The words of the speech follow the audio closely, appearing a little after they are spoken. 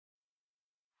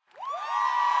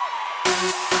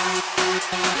Happy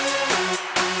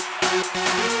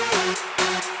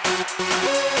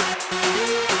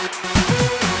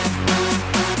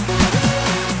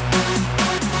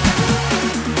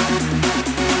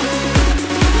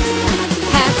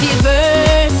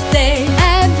birthday,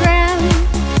 Abram.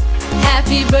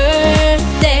 Happy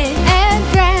birthday,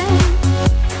 Abram.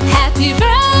 Happy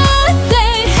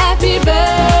birthday, happy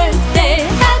birthday,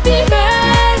 happy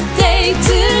birthday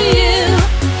to you.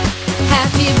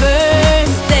 Happy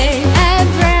birthday,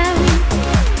 Abram.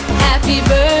 Happy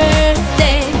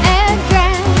birthday,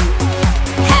 Abram.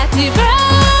 Happy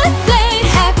birthday,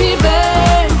 happy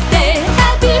birthday,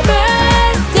 happy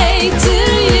birthday to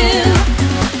you.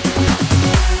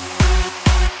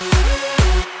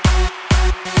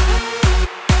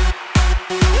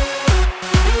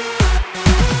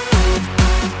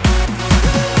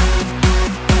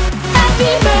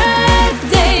 Happy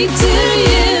birthday to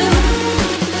you.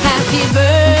 Happy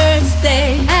birthday,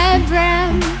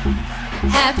 Abram.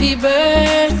 Happy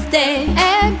birthday,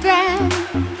 Abram.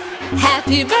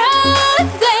 Happy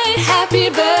birthday, happy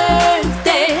birthday.